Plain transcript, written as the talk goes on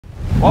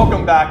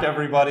Welcome back,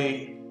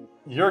 everybody.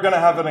 You're going to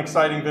have an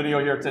exciting video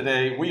here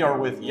today. We are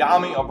with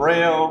Yamy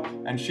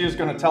Abreu, and she is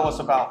going to tell us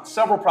about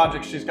several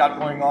projects she's got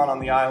going on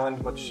the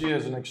island, but she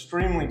is an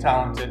extremely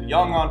talented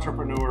young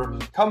entrepreneur,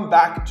 come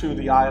back to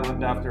the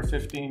island after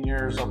 15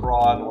 years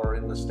abroad or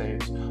in the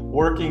States,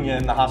 working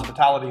in the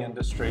hospitality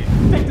industry.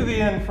 Stick to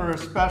the end for a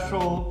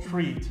special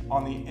treat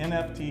on the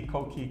NFT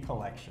Koki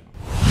collection.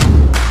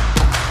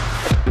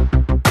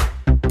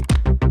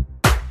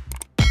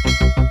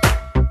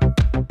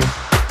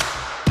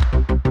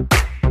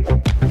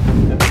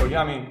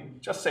 Yamy,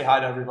 just say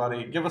hi to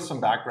everybody, give us some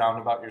background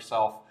about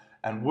yourself,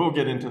 and we'll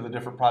get into the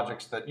different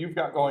projects that you've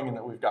got going and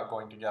that we've got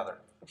going together.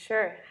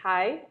 Sure.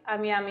 Hi,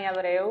 I'm Yamy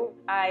Abreu.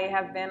 I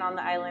have been on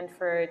the island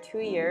for 2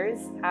 years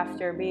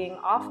after being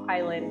off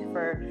island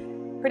for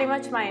pretty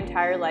much my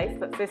entire life,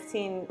 but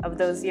 15 of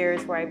those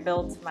years where I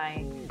built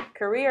my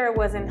career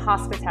was in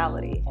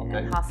hospitality. Okay.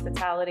 And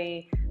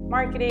hospitality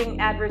marketing,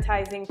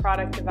 advertising,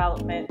 product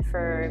development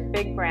for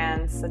big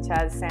brands such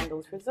as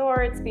Sandals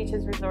Resorts,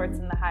 Beaches Resorts,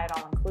 and the Hyatt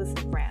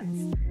All-Inclusive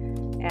brands.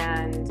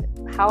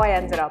 And how I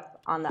ended up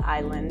on the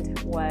island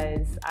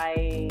was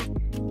I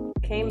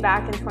came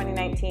back in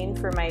 2019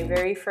 for my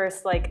very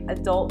first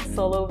adult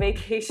solo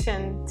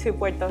vacation to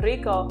Puerto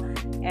Rico,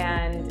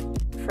 and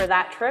for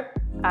that trip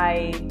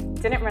I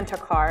didn't rent a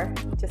car,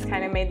 just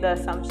kind of made the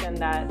assumption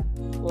that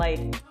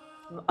like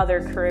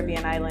other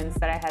Caribbean islands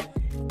that I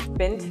had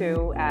been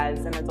to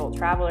as an adult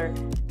traveler,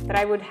 that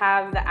I would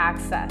have the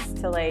access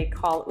to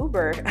call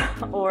Uber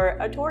or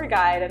a tour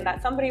guide, and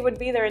that somebody would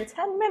be there in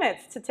 10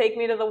 minutes to take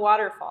me to the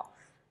waterfall.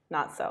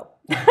 Not so.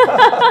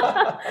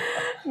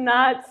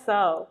 Not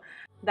so.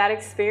 That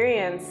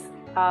experience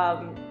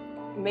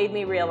made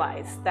me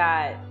realize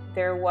that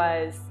there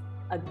was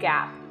a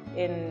gap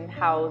in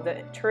how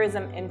the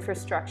tourism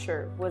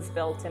infrastructure was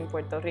built in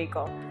Puerto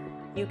Rico.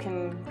 You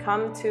can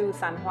come to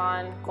San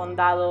Juan,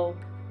 Condado,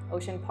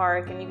 Ocean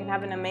Park, and you can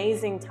have an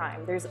amazing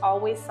time. There's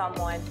always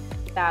someone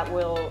that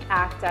will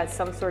act as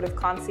some sort of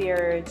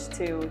concierge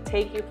to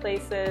take you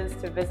places,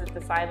 to visit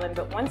this island.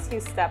 But once you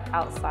step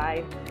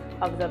outside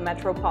of the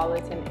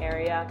metropolitan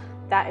area,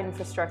 that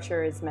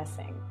infrastructure is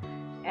missing.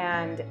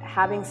 And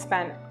having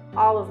spent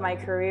all of my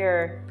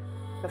career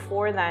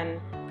before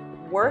then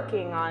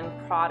working on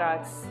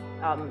products,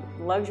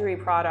 luxury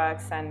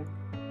products and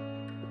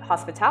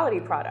hospitality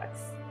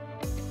products,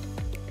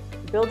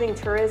 building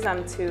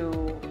tourism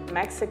to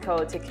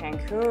Mexico, to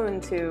Cancun,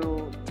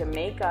 to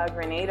Jamaica,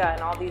 Grenada,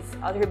 and all these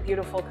other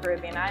beautiful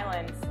Caribbean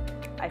islands,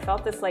 I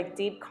felt this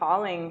deep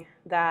calling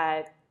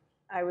that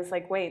I was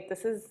like, wait,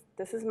 this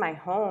is my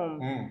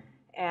home.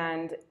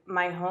 And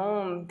my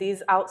home,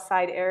 these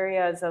outside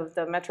areas of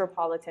the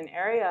metropolitan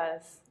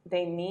areas,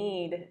 they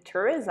need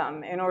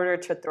tourism in order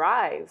to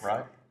thrive.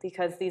 Right.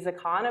 Because these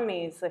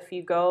economies, if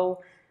you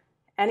go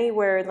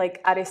anywhere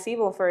like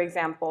Arecibo, for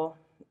example,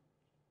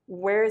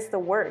 where's the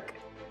work?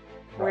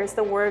 Where's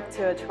the work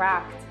to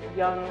attract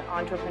young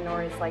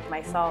entrepreneurs like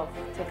myself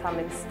to come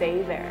and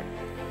stay there?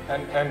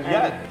 And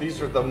yet,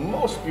 these are the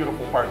most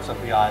beautiful parts of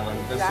the island.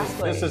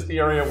 This is the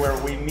area where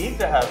we need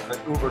to have the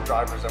Uber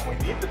drivers and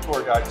we need the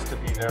tour guides to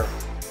be there.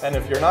 And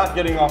if you're not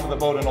getting off of the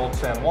boat in Old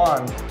San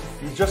Juan,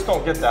 you just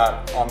don't get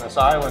that on this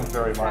island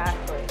very much.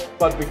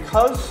 But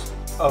because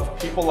of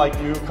people like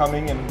you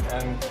coming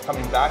and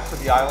coming back to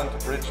the island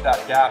to bridge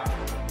that gap,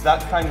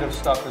 that kind of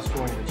stuff is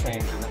going to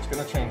change, and it's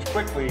going to change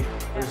quickly.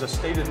 There's a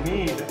stated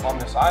need on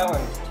this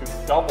island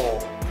to double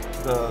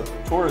the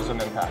tourism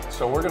impact.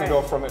 So we're going to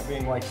go from it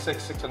being like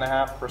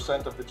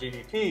 6.5% of the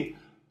GDP,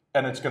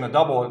 and it's going to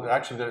double.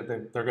 Actually,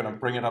 they're going to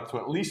bring it up to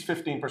at least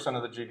 15%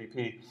 of the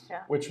GDP,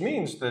 which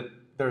means that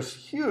there's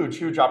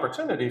huge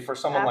opportunity for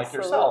someone like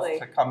yourself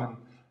to come and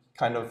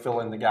kind of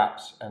fill in the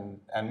gaps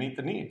and meet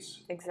the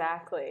needs.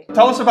 Exactly.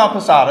 Tell us about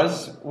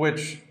Posadas,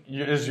 which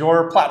is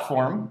your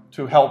platform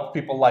to help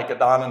people like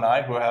Adan and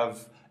I who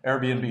have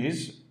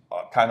Airbnbs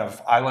kind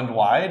of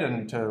island-wide,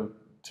 and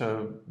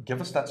to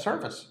give us that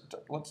service.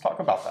 Let's talk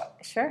about that.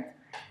 Sure.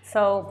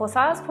 So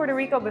Posadas Puerto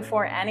Rico,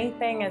 before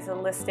anything, is a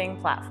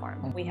listing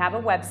platform. We have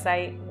a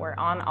website, we're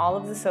on all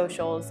of the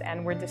socials,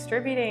 and we're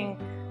distributing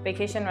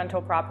vacation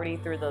rental property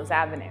through those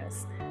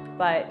avenues.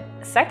 But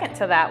second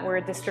to that, we're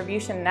a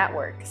distribution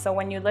network. So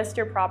when you list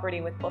your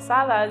property with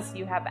Posadas,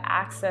 you have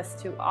access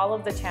to all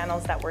of the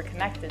channels that we're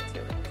connected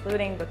to,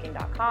 including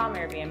Booking.com,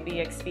 Airbnb,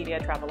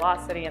 Expedia,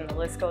 Travelocity, and the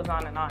list goes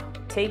on and on.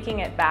 Taking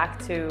it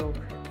back to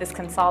this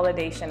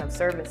consolidation of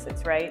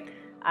services, right?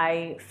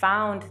 I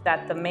found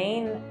that the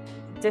main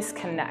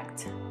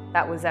disconnect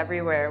that was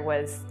everywhere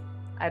was,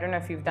 I don't know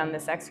if you've done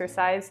this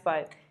exercise,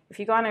 but if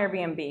you go on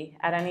Airbnb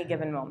at any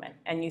given moment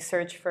and you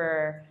search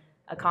for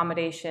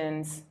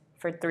accommodations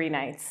for 3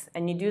 nights,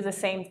 and you do the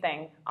same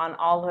thing on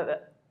all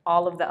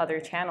of the other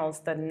channels,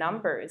 the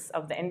numbers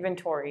of the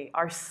inventory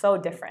are so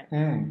different.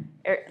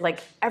 Like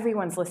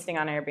everyone's listing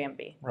on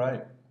Airbnb.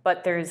 Right.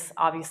 But there's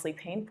obviously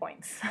pain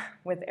points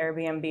with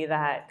Airbnb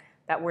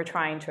that we're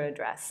trying to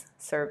address.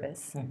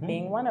 Service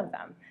being one of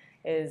them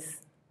is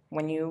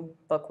when you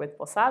book with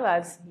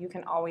Posadas, you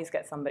can always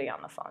get somebody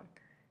on the phone.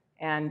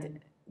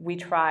 And we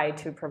try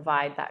to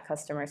provide that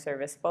customer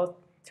service both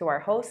to our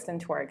host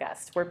and to our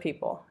guests. We're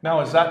people.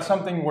 Now, is that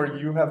something where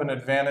you have an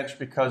advantage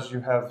because you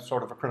have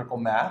sort of a critical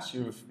mass?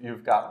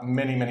 You've got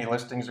many, many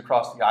listings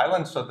across the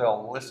island, so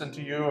they'll listen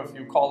to you if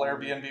you call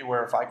Airbnb,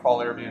 where if I call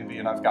Airbnb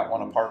and I've got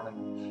one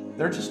apartment,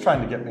 they're just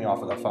trying to get me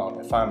off of the phone.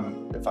 If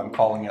I'm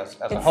calling as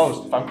a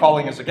host, if I'm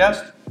calling as a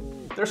guest,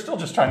 they're still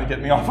just trying to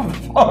get me off of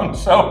the phone.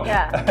 So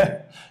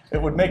yeah.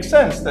 It would make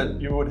sense that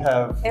you would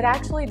have... It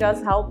actually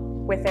does help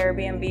with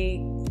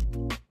Airbnb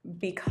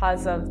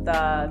because of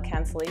the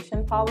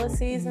cancellation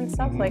policies and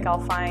stuff. Like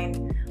I'll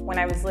find when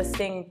I was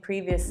listing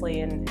previously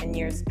in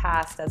years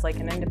past as like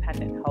an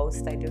independent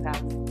host, I do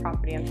have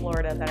property in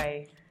Florida that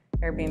I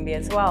Airbnb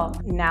as well.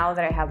 Now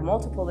that I have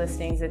multiple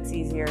listings, it's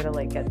easier to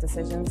like get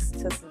decisions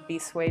to be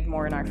swayed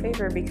more in our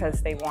favor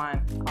because they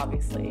want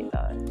obviously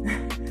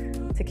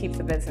to keep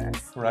the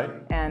business. Right.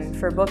 And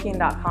for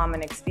Booking.com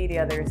and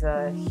Expedia, there's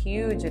a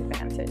huge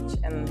advantage,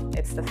 and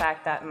it's the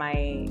fact that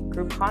my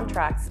group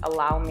contracts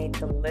allow me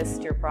to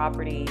list your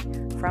property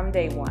from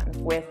day one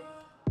with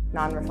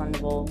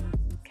non-refundable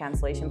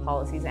cancellation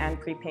policies and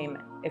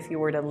prepayment if you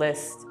were to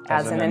list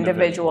as an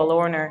individual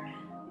owner,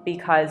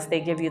 because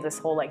they give you this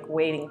whole like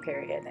waiting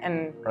period.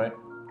 And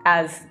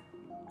as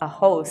a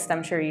host,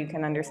 I'm sure you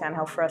can understand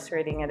how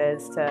frustrating it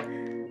is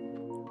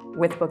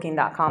with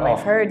Booking.com. I've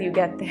heard you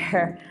get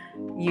there,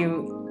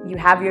 you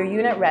have your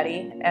unit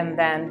ready, and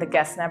then the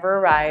guest never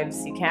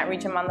arrives, you can't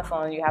reach them on the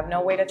phone, you have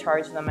no way to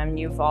charge them, and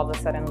you've all of a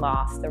sudden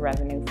lost the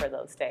revenue for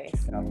those days.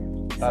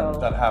 Yeah.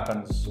 That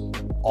happens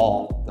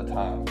all the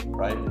time,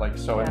 right? Like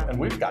and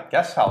we've got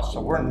guest house,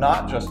 so we're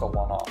not just a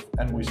one-off,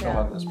 and we still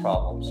have this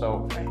problem.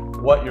 So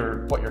what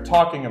you're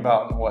talking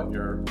about and what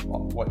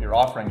you're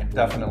offering, it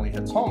definitely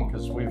hits home,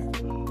 because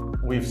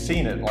we've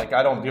seen it. Like,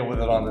 I don't deal with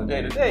it on the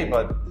day-to-day,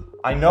 but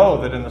I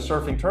know that in the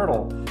Surfing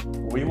Turtle,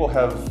 we will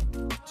have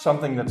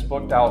something that's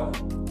booked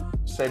out,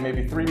 say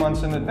maybe 3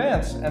 months in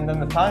advance, and then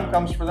the time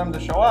comes for them to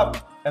show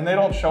up, and they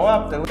don't show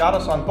up. They got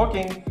us on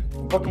Booking.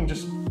 Booking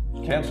just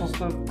cancels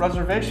the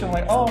reservation,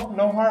 like, oh,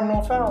 no harm,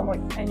 no foul. I'm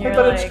like, hey,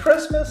 but it's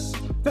Christmas.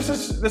 This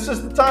is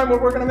the time where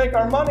we're going to make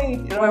our money.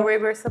 You know? Where we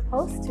were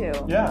supposed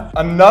to. Yeah.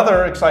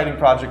 Another exciting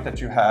project that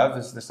you have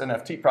is this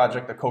NFT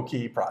project, the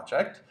Coquille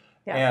project.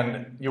 Yeah.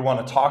 And you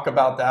want to talk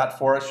about that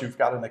for us. You've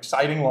got an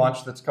exciting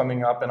launch that's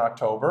coming up in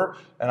October,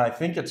 and I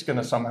think it's going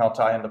to somehow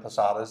tie into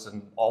Posadas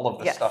and all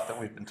of the stuff that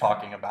we've been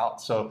talking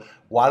about. So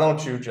why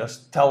don't you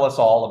just tell us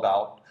all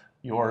about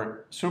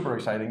your super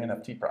exciting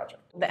NFT project?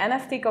 The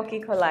NFT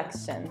Coquille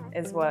collection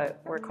is what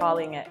we're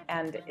calling it,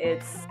 and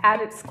it's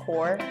at its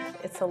core,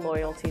 it's a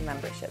loyalty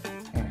membership.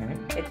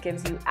 It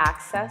gives you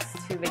access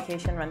to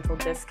vacation rental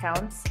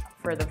discounts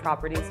for the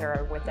properties that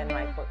are within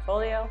my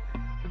portfolio.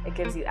 It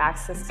gives you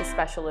access to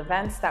special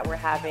events that we're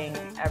having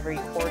every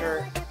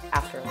quarter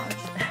after lunch.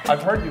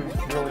 I've heard you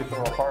really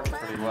throw a party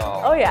pretty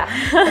well. Oh yeah.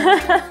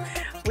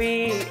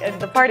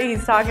 The party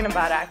he's talking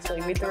about,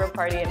 actually, we threw a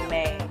party in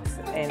May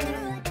in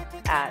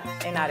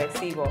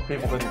Arecibo.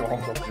 People didn't go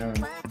home till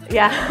June.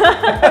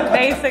 Yeah,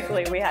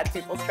 basically we had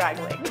people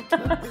straggling.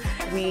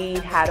 We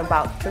had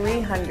about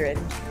 300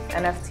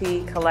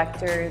 NFT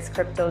collectors,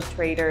 crypto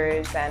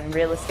traders, and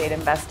real estate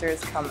investors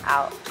come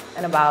out,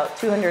 and about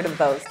 200 of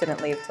those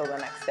didn't leave till the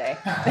next day.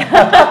 That's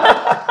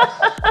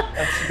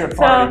a good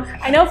party. So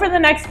I know for the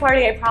next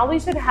party, I probably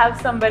should have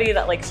somebody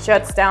that like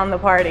shuts down the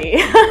party.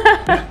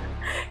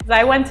 Because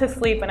I went to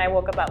sleep and I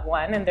woke up at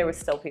 1 and there was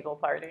still people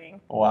partying.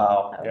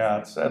 Wow. Yeah,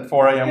 it's at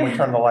 4 a.m. we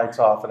turn the lights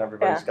off and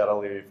everybody's got to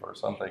leave or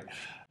something.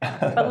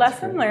 But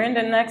lesson learned,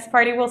 and the next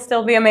party will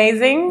still be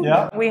amazing.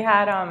 Yeah. We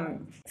had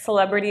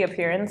celebrity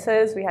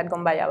appearances. We had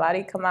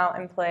Gombayabari come out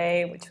and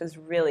play, which was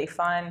really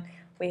fun.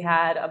 We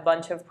had a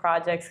bunch of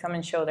projects come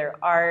and show their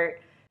art.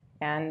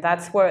 And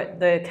that's what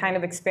the kind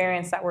of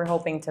experience that we're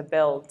hoping to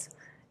build,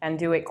 and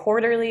do it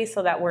quarterly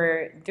so that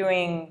we're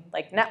doing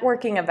like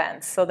networking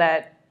events so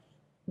that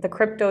the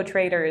crypto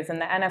traders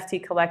and the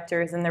NFT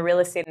collectors and the real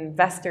estate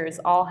investors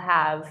all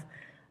have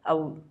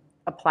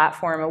a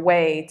platform, a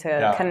way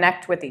to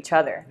connect with each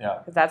other. Yeah.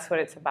 Because that's what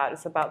it's about.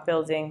 It's about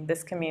building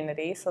this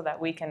community so that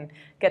we can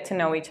get to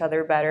know each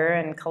other better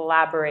and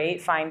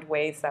collaborate, find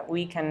ways that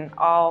we can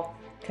all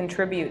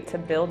contribute to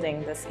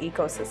building this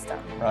ecosystem.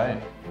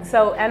 Right.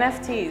 So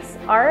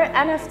NFTs. Our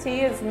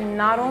NFT is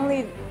not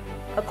only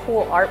a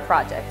cool art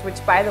project,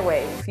 which, by the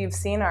way, if you've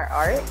seen our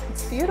art,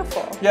 it's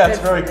beautiful. Yeah, it's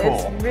very cool.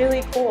 It's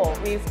really cool.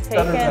 We've taken...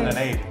 Better than an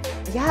 8.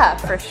 Yeah,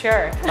 for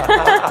sure.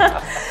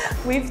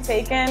 We've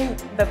taken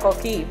the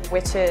coquille,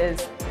 which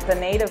is the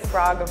native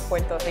frog of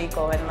Puerto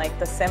Rico and like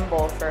the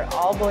symbol for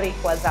all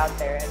Boricuas out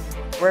there, and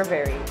we're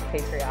very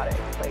patriotic.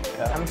 Like,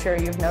 I'm sure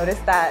you've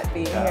noticed that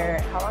being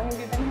here. How long have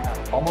you been here?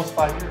 Almost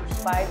 5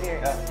 years. 5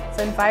 years. Yeah.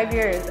 So in 5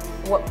 years,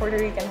 what Puerto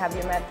Rican have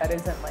you met that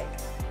isn't like,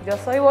 yo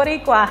soy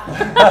Boricua?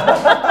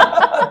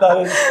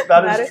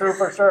 that is true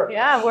for sure.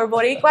 Yeah, we're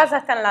Boricuas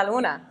hasta en la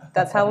luna.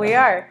 That's how we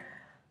are.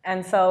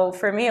 And so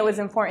for me, it was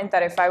important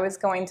that if I was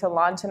going to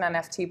launch an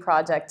NFT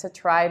project, to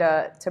try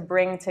to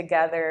bring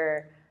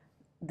together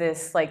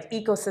this like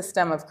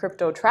ecosystem of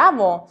crypto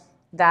travel,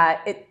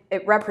 that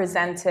it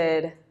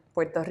represented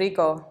Puerto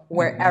Rico,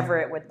 wherever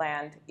it would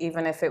land,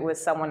 even if it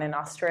was someone in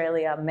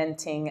Australia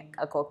minting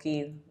a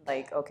coquí,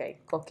 like, okay,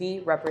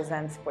 coquí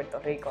represents Puerto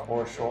Rico.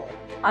 For sure.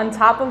 On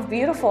top of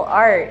beautiful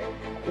art,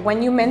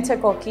 when you mint a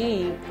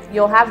coquí,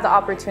 you'll have the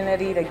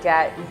opportunity to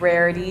get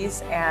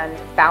rarities and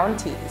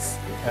bounties.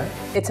 Okay.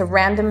 It's a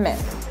random mint.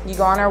 You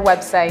go on our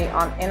website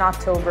in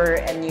October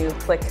and you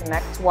click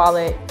Connect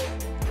Wallet,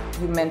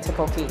 you mint a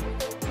coquí.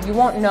 You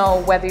won't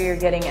know whether you're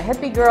getting a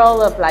hippie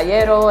girl, a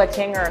playero, a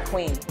king, or a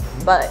queen.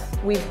 But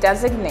we've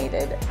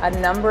designated a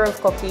number of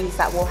coquís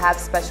that will have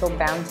special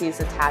bounties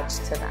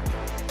attached to them.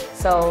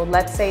 So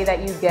let's say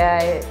that you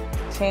get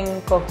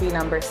King Coquí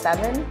number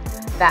 7,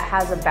 that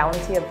has a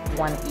bounty of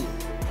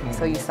 1E.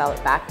 So you sell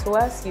it back to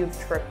us, you've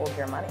tripled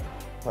your money.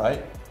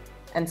 Right.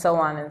 And so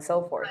on and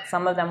so forth.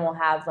 Some of them will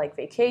have like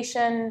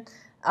vacation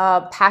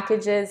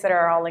packages that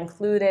are all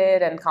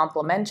included and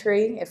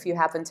complimentary. If you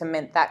happen to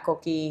mint that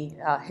coquí,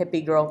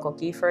 hippie girl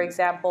coquí, for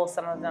example,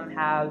 some of them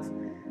have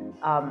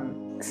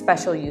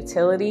special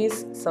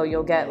utilities, so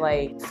you'll get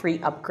like free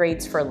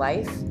upgrades for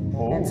life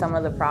in some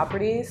of the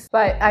properties.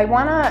 But I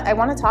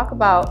wanna talk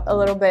about a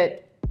little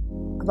bit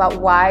about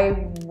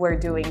why we're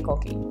doing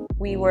coquí.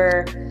 We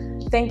were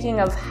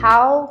thinking of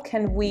how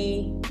can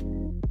we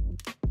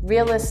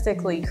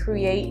realistically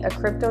create a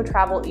crypto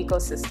travel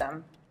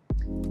ecosystem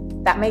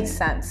that makes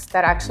sense,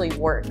 that actually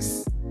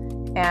works.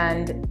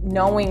 And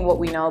knowing what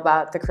we know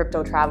about the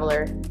crypto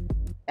traveler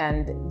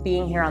and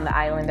being here on the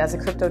island as a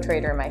crypto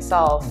trader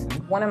myself,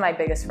 one of my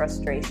biggest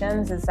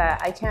frustrations is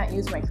that I can't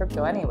use my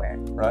crypto anywhere.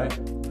 Right.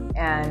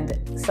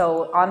 And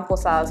so on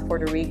Posadas,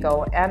 Puerto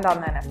Rico, and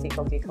on the NFT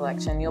Coquí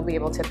collection, you'll be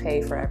able to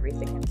pay for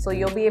everything. So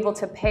you'll be able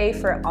to pay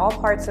for all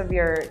parts of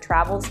your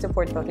travels to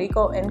Puerto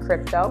Rico in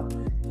crypto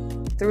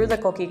through the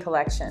Coquí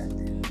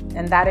collection.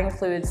 And that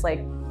includes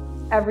like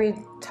every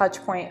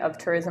touch point of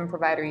tourism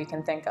provider you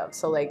can think of.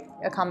 So like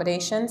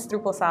accommodations through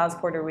Posadas,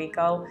 Puerto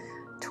Rico,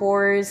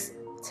 tours,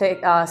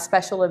 to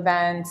special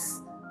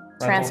events,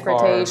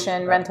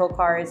 transportation, rental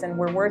cars, and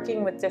we're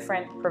working with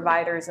different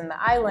providers in the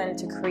island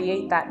to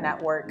create that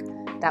network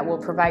that will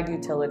provide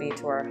utility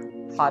to our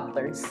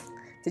hodlers.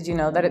 Did you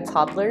know that it's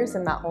hodlers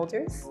and not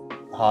holders?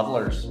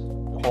 Hodlers.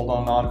 Hold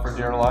on for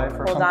dear life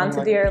or Hold on to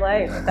like dear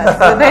life. That's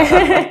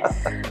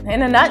the thing.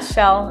 In a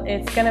nutshell,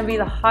 it's going to be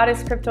the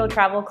hottest crypto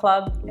travel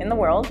club in the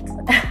world.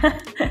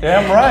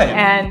 Damn right.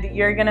 And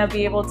you're going to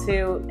be able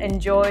to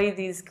enjoy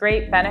these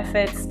great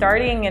benefits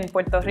starting in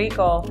Puerto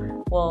Rico.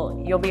 Well,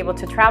 you'll be able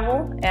to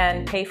travel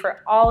and pay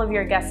for all of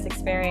your guest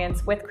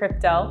experience with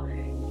crypto.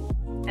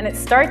 And it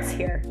starts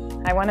here.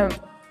 I want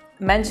to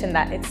mention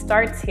that it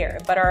starts here,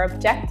 but our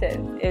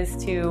objective is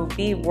to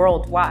be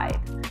worldwide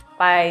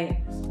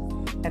by,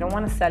 I don't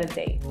want to set a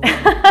date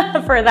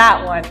for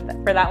that one.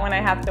 For that one,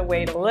 I have to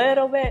wait a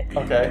little bit.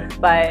 Okay.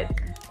 But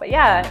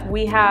yeah,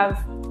 we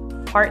have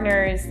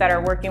partners that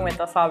are working with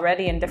us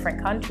already in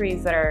different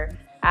countries that are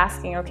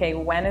asking, okay,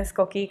 when is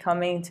Coquí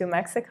coming to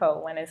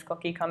Mexico? When is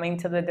Coquí coming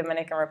to the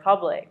Dominican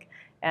Republic?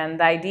 And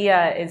the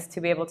idea is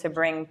to be able to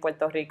bring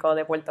Puerto Rico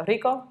de Puerto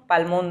Rico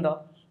pa'l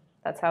mundo.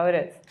 That's how it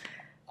is.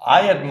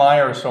 I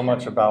admire so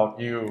much about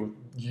you.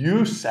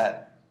 You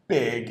set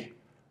big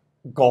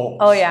goals.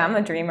 Oh yeah, I'm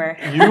a dreamer.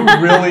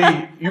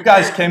 You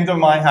guys came to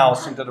my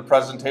house and did a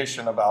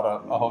presentation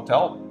about a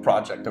hotel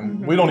project,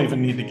 and we don't even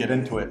need to get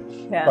into it.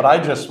 Yeah. But I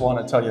just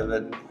want to tell you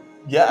that,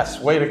 yes,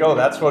 way to go.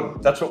 That's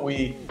what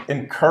we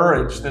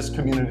encourage this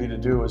community to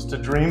do, is to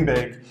dream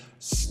big,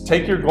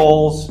 take your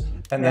goals,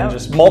 and then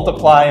just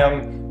multiply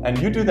them. And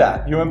you do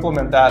that, you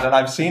implement that, and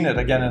I've seen it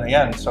again and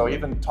again. So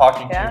even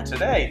talking to you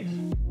today,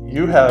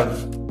 you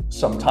have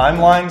some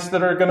timelines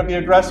that are going to be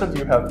aggressive.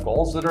 You have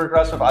goals that are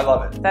aggressive. I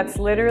love it. That's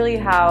literally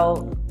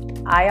how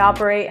I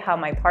operate, how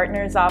my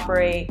partners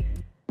operate.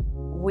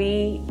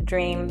 We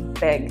dream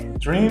big.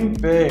 Dream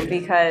big.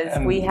 Because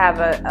we have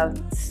a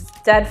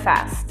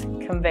steadfast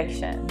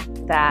conviction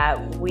that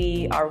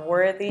we are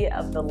worthy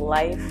of the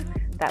life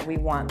that we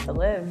want to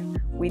live.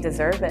 We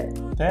deserve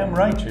it. Damn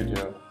right you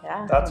do.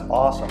 Yeah. That's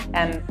awesome.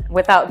 And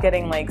without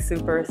getting like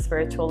super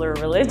spiritual or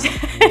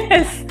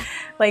religious,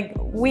 like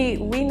we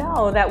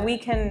know that we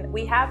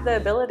have the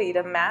ability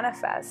to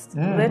manifest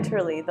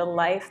literally the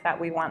life that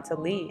we want to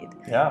lead.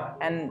 Yeah.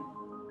 And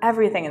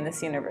everything in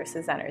this universe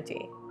is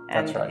energy.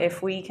 And that's right.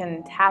 If we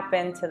can tap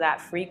into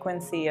that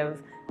frequency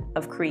of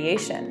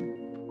creation.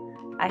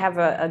 I have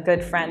a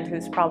good friend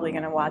who's probably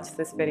going to watch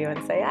this video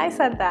and say, I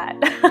said that.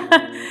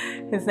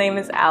 His name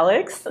is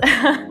Alex.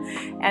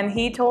 And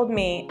he told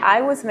me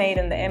I was made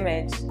in the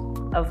image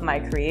of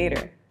my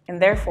creator.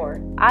 And therefore,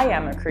 I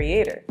am a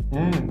creator.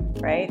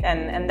 Right?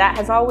 And that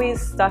has always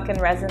stuck and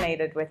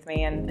resonated with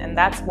me. And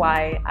that's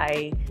why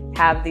I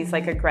have these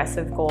like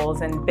aggressive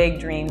goals and big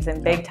dreams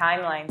and big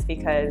timelines.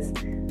 Because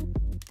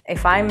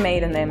if I'm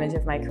made in the image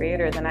of my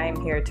creator, then I am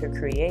here to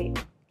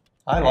create.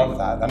 I love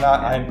that, and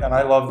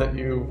I love that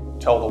you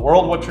tell the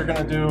world what you're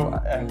going to do,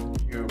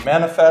 and you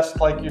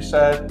manifest, like you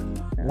said.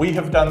 We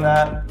have done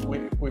that.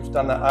 we've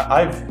done that.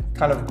 I've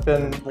kind of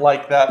been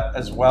like that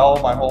as well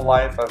my whole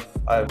life.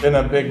 I've been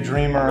a big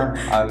dreamer.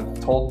 I've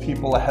told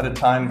people ahead of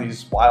time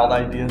these wild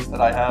ideas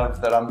that I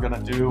have that I'm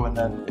gonna do, and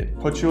then it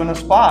puts you in a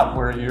spot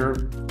where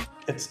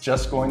it's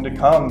just going to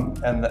come,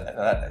 and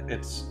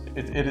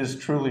it is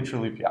truly,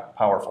 truly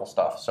powerful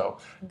stuff. So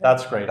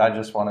that's great. I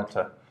just wanted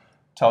to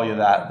tell you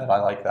that I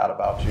like that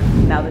about you.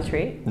 Now the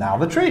treat? Now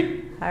the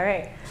treat. All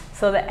right.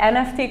 So the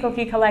NFT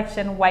Cookie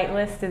Collection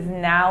whitelist is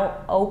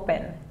now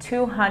open.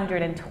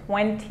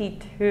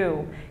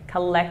 222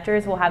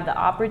 collectors will have the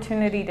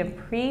opportunity to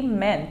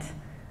pre-mint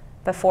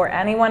before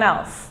anyone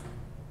else.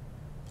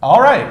 All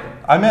right.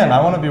 I'm in.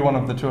 I want to be one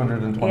of the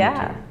 222.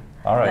 Yeah.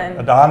 All right.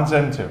 Adan's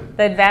in too.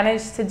 The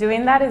advantage to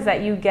doing that is that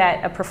you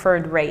get a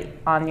preferred rate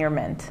on your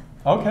mint.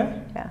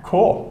 Okay. Yeah.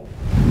 Cool.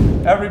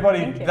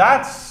 Everybody,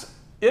 that's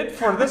it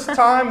for this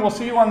time. We'll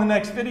see you on the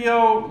next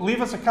video.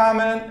 Leave us a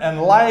comment and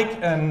like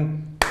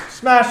and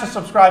smash the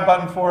subscribe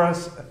button for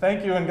us.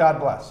 Thank you and God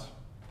bless.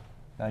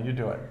 Now you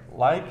do it.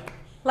 Like,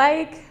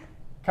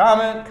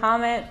 comment,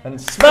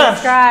 and smash.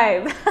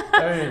 Subscribe.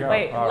 There you go.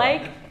 Wait, all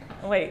like, right.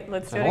 wait,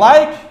 let's do it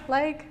again.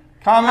 Like,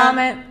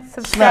 comment,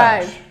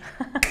 subscribe.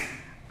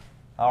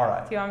 All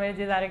right. Do you want me to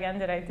do that again?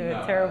 Did I do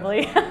it terribly?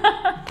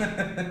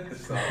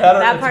 It's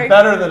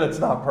better that it's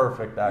not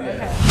perfect, actually.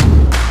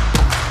 Okay.